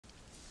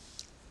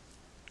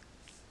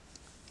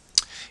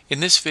In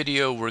this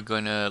video, we're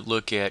going to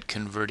look at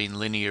converting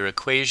linear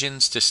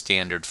equations to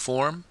standard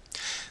form.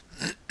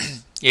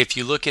 If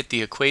you look at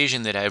the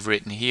equation that I've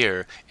written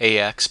here,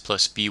 ax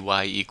plus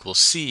by equals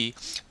c,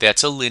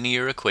 that's a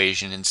linear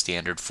equation in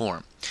standard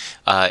form.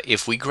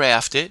 If we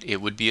graphed it,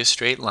 it would be a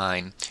straight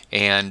line,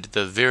 and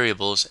the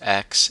variables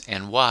x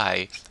and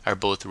y are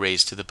both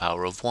raised to the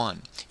power of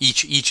 1.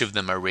 Each of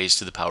them are raised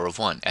to the power of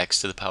 1, x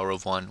to the power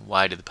of 1,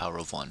 y to the power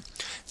of 1.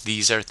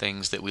 These are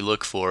things that we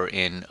look for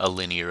in a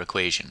linear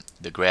equation.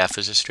 The graph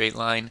is a straight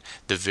line,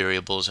 the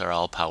variables are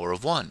all power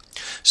of 1.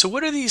 So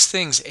what are these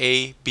things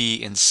a,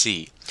 b, and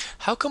c?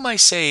 How come I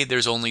say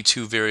there's only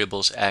two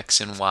variables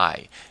x and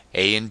y?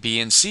 A and b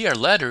and c are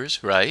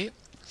letters, right?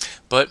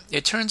 But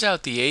it turns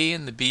out the a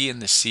and the b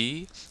and the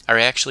c are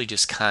actually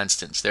just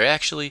constants.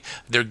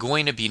 They're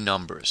going to be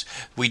numbers.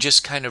 We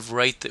just kind of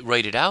write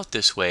it out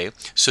this way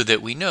so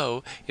that we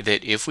know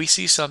that if we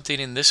see something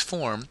in this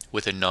form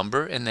with a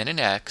number and then an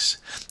x,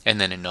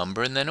 and then a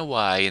number and then a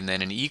y, and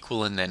then an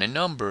equal and then a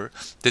number,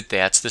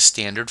 that's the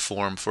standard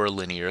form for a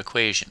linear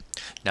equation.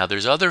 Now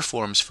there's other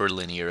forms for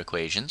linear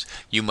equations.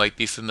 You might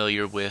be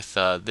familiar with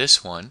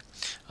this one.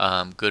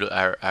 Go to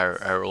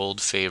our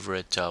old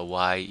favorite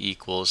y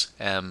equals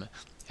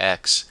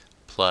mx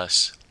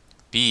plus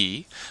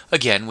b.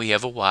 Again, we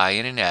have a y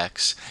and an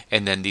x,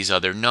 and then these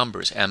other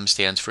numbers. M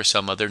stands for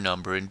some other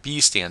number, and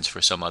b stands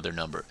for some other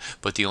number.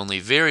 But the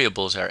only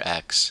variables are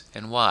x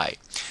and y.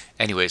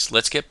 Anyways,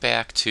 let's get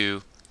back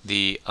to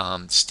the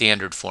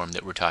standard form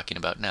that we're talking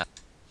about now.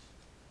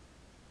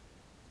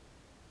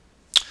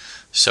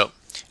 So,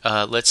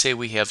 let's say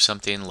we have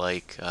something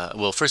like,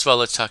 well, first of all,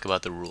 let's talk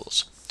about the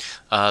rules.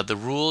 The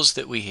rules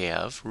that we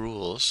have,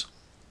 rules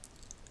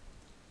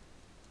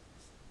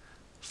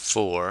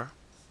for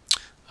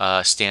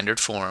standard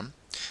form,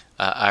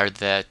 are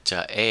that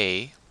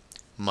a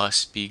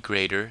must be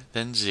greater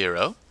than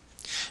 0,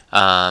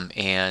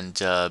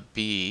 and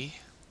b,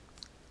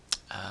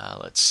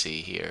 let's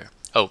see here,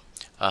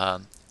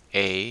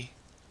 a,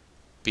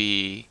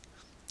 b,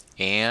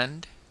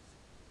 and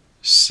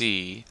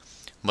c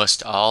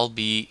must all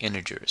be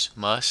integers,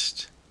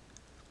 must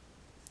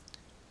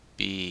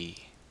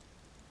be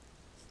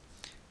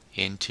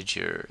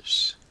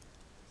integers.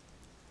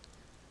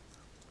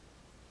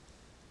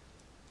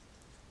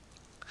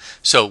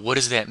 So what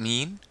does that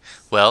mean?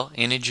 Well,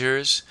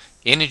 integers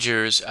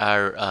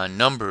are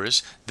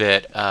numbers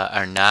that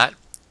are not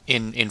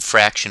in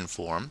fraction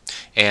form,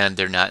 and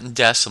they're not in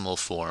decimal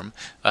form.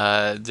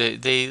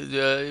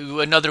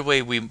 Another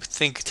way we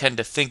tend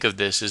to think of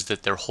this is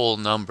that they're whole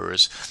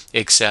numbers,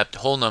 except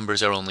whole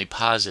numbers are only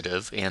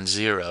positive and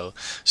 0.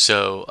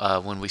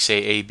 So when we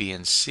say a, b,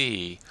 and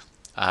c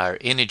are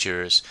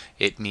integers,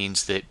 it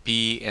means that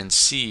b and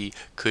c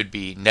could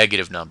be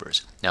negative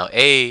numbers. Now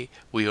a,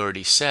 we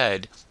already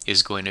said,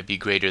 is going to be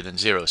greater than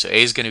 0, so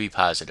a is going to be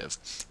positive,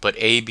 but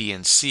a, b,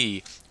 and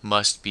c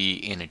must be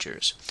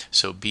integers.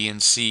 So b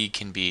and c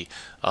can be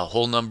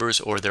whole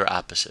numbers or their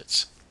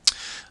opposites.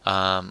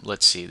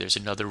 Let's see, there's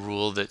another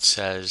rule that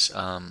says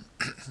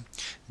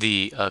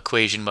the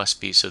equation must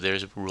be, so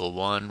there's rule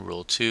 1,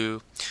 rule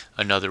 2.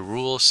 Another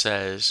rule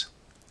says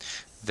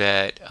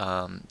that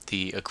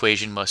the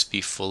equation must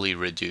be fully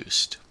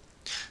reduced.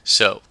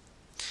 So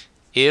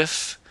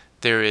if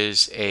there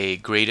is a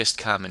greatest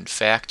common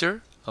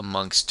factor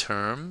amongst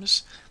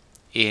terms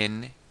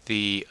in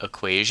the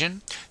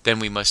equation, then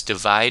we must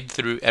divide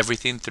through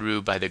everything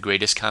through by the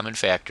greatest common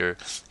factor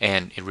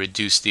and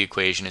reduce the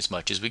equation as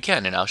much as we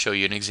can. And I'll show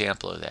you an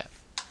example of that.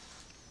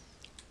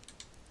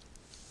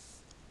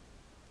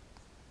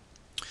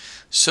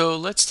 So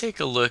let's take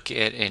a look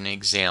at an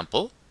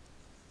example.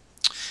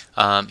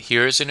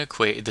 Here's an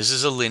equation. This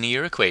is a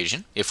linear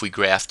equation. If we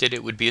graphed it,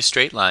 it would be a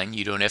straight line.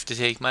 You don't have to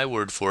take my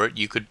word for it.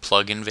 You could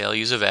plug in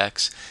values of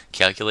x,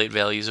 calculate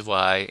values of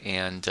y,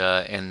 and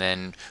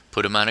then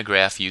put them on a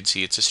graph. You'd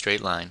see it's a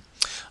straight line.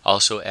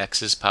 Also,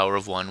 x is power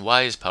of 1,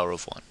 y is power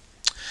of 1.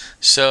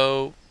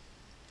 So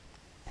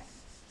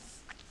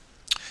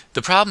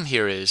the problem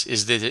here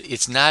is that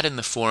it's not in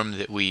the form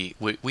that we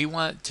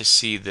want to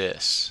see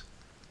this.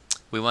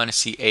 We want to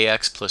see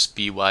ax plus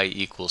by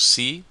equals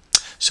c.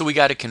 So we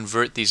got to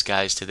convert these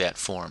guys to that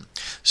form.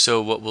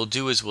 So what we'll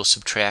do is we'll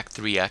subtract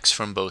 3x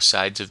from both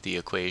sides of the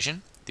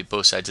equation,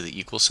 both sides of the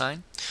equal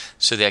sign.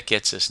 So that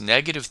gets us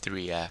negative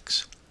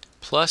 3x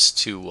plus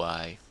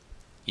 2y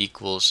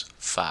equals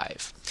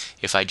 5.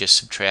 If I just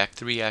subtract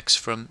 3x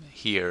from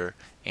here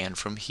and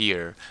from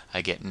here,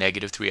 I get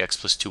negative 3x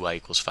plus 2y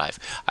equals 5.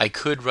 I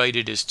could write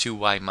it as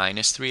 2y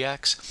minus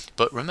 3x,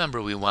 but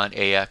remember we want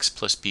ax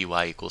plus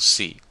by equals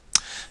c.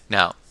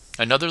 Now,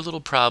 another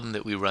little problem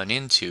that we run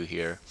into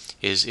here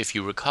is, if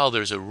you recall,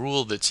 there's a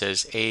rule that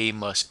says a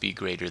must be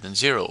greater than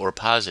 0 or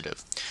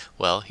positive.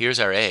 Well, here's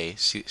our a.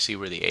 See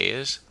where the a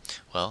is?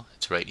 Well,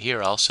 it's right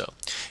here also,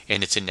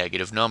 and it's a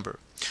negative number.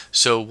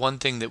 So one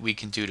thing that we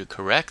can do to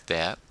correct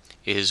that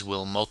is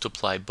we'll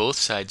multiply both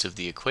sides of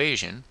the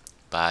equation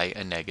by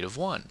a negative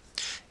 1.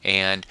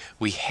 And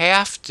we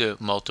have to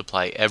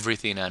multiply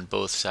everything on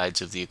both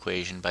sides of the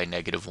equation by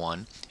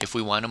 -1 if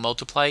we want to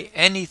multiply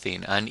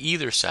anything on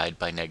either side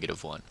by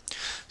 -1.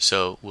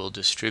 So we'll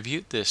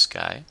distribute this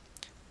guy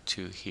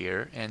to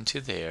here and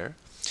to there.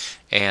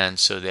 And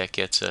so that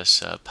gets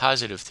us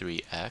positive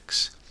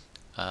 3x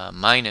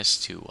minus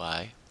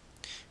 2y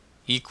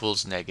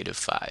equals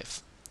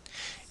 -5.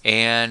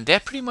 And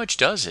that pretty much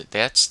does it.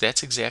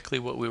 That's exactly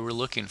what we were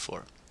looking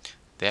for.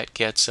 That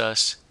gets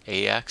us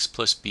ax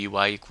plus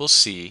by equals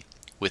c,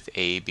 with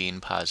a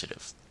being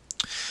positive.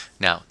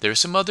 Now, there's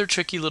some other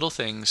tricky little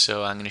things,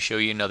 so I'm going to show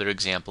you another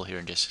example here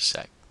in just a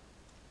sec.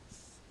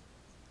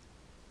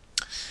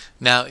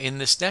 Now, in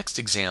this next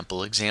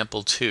example,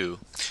 example 2,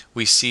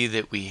 we see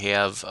that we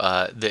have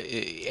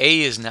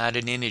a is not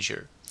an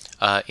integer.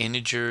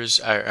 Integers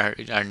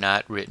are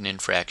not written in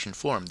fraction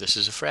form. This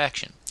is a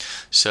fraction.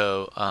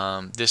 So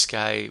this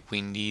guy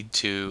we need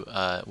to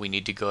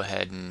go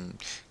ahead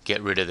and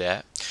get rid of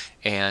that,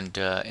 and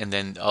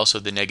then also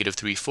the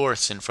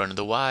 -3/4 in front of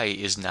the y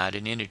is not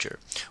an integer.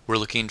 We're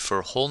looking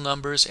for whole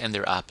numbers and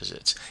their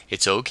opposites.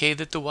 It's okay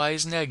that the y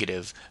is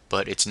negative,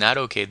 but it's not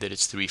okay that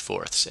it's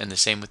 3/4, and the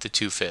same with the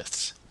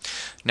 2/5.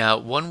 Now,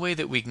 one way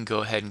that we can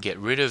go ahead and get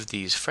rid of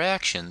these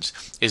fractions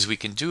is we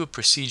can do a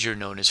procedure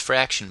known as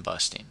fraction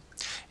busting.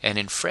 And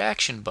in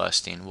fraction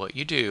busting, what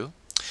you do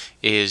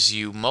is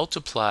you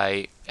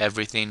multiply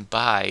everything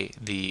by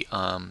the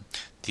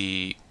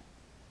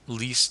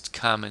least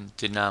common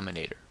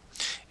denominator.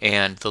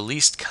 And the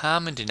least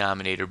common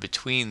denominator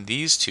between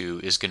these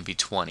two is going to be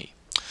 20.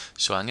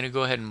 So I'm going to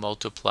go ahead and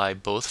multiply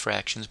both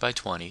fractions by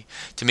 20.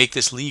 To make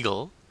this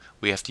legal,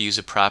 we have to use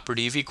a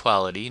property of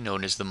equality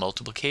known as the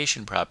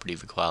multiplication property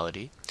of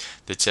equality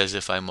that says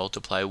if I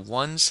multiply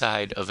one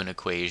side of an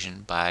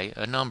equation by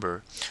a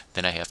number,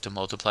 then I have to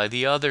multiply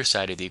the other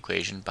side of the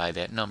equation by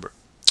that number.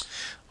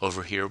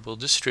 Over here we'll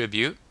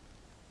distribute,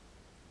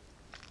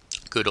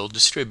 good old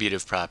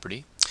distributive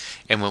property.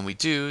 And when we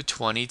do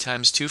 20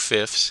 times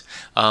 2/5,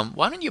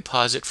 why don't you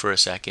pause it for a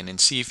second and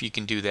see if you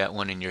can do that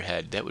one in your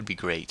head. That would be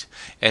great.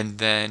 And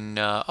then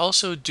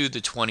also do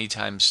the 20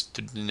 times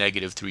the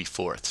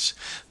 -3/4.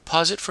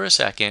 Pause it for a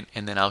second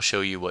and then I'll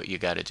show you what you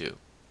got to do.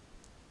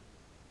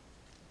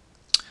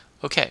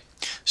 Okay,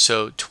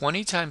 so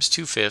 20 times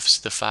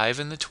 2/5, the 5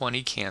 and the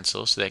 20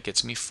 cancel, so that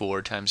gets me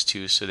 4 times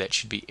 2, so that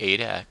should be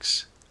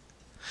 8x.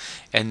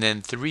 And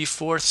then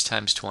 3/4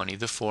 times 20,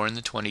 the 4 and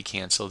the 20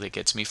 cancel, that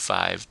gets me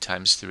 5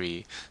 times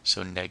 3,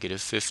 so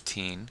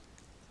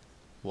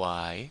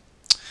 -15y.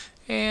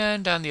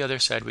 And on the other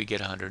side we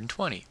get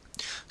 120.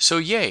 So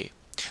yay!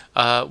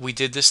 We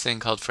did this thing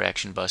called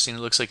fraction busting. It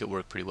looks like it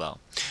worked pretty well.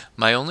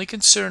 My only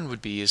concern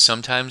would be is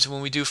sometimes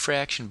when we do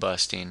fraction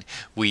busting,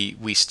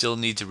 we still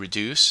need to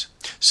reduce.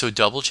 So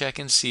double check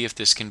and see if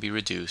this can be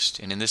reduced.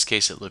 And in this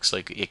case, it looks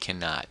like it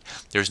cannot.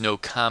 There's no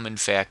common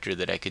factor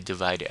that I could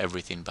divide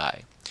everything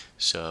by.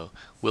 So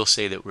we'll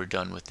say that we're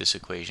done with this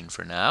equation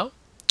for now.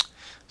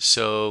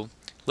 So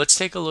let's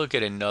take a look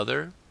at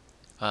another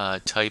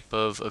type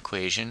of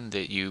equation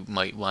that you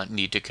might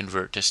need to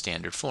convert to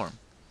standard form.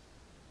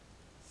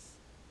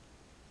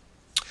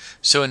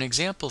 So in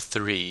example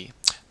 3,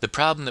 the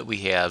problem that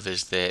we have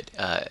is that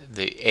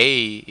the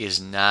a is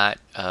not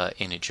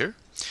integer,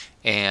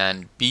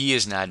 and b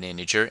is not an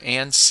integer,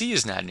 and c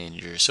is not an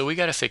integer. So we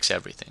got to fix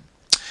everything.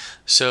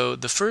 So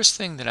the first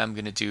thing that I'm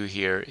going to do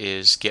here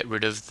is get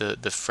rid of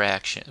the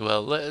fraction.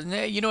 Well,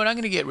 you know what? I'm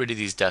going to get rid of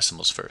these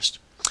decimals first.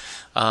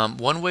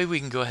 One way we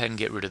can go ahead and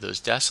get rid of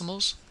those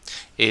decimals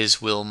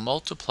is we'll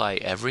multiply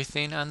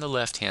everything on the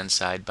left-hand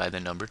side by the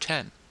number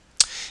 10.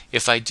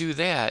 If I do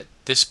that,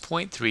 this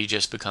 0.3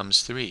 just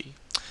becomes 3.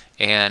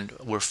 And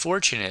we're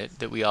fortunate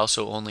that we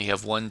also only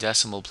have one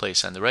decimal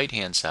place on the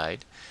right-hand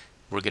side.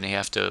 We're going to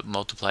have to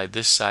multiply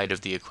this side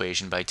of the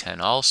equation by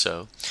 10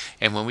 also.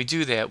 And when we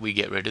do that, we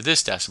get rid of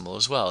this decimal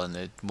as well, and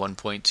the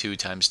 1.2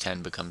 times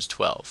 10 becomes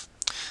 12.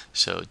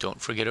 So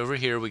don't forget over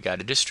here, we got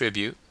to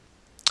distribute.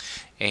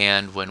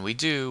 And when we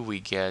do, we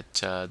get,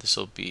 this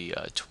will be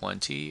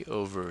 20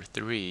 over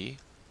 3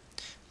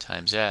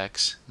 times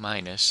x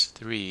minus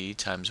 3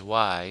 times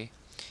y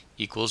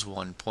equals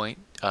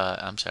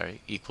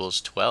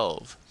equals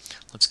 12.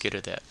 Let's get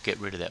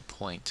rid of that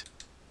point.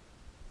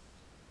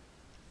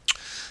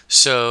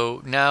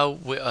 So now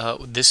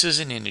this is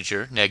an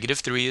integer.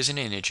 -3 is an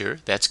integer.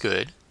 That's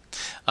good.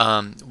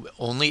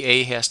 Only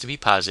a has to be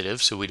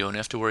positive, so we don't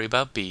have to worry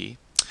about b.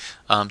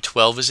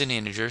 12 is an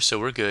integer, so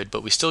we're good,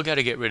 but we still got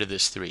to get rid of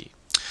this 3.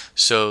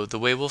 So the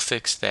way we'll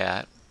fix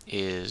that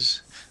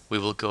is we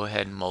will go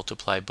ahead and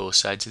multiply both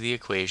sides of the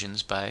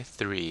equations by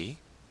 3.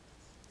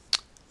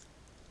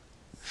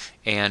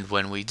 And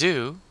when we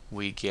do,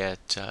 we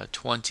get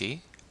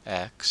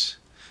 20x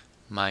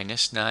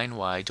minus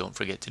 9y, don't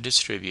forget to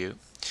distribute,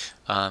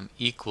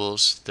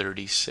 equals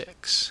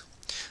 36.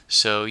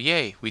 So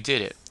yay, we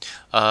did it.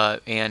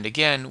 And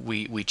again,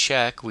 we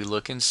check, we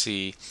look and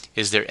see,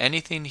 is there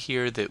anything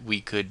here that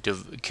we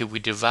could we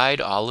divide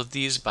all of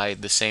these by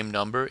the same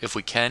number? If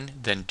we can,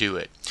 then do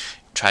it.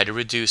 Try to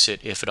reduce it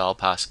if at all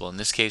possible. In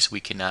this case, we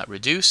cannot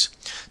reduce,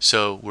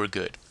 so we're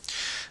good.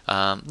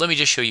 Let me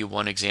just show you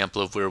one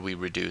example of where we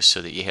reduce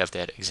so that you have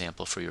that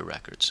example for your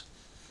records.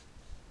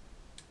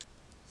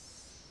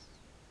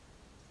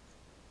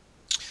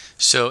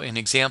 So in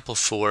example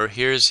 4,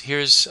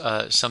 here's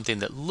something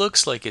that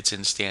looks like it's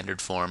in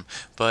standard form,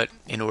 but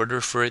in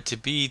order for it to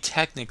be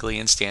technically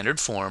in standard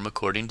form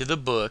according to the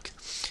book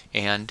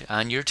and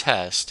on your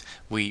test,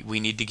 we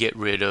need to get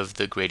rid of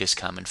the greatest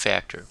common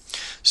factor.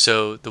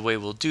 So the way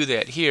we'll do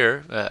that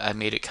here, I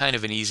made it kind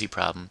of an easy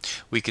problem.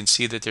 We can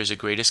see that there's a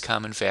greatest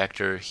common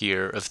factor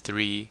here of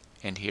 3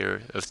 and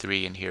here of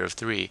 3 and here of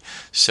 3.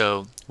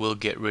 So we'll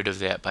get rid of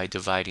that by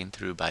dividing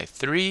through by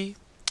 3.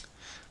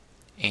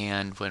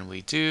 And when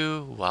we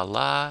do,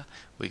 voila,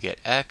 we get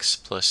x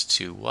plus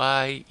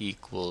 2y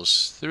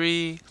equals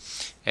 3.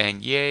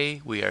 And yay,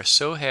 we are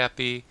so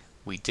happy.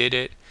 We did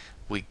it.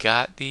 We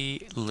got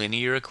the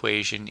linear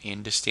equation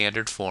into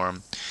standard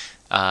form.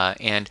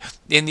 And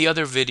in the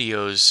other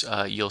videos,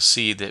 you'll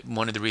see that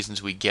one of the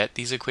reasons we get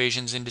these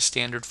equations into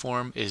standard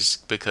form is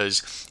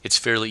because it's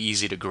fairly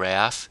easy to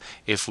graph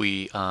if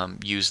we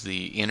use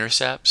the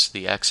intercepts,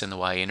 the x and the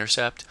y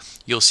intercept.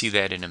 You'll see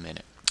that in a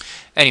minute.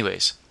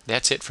 Anyways,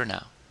 that's it for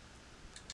now.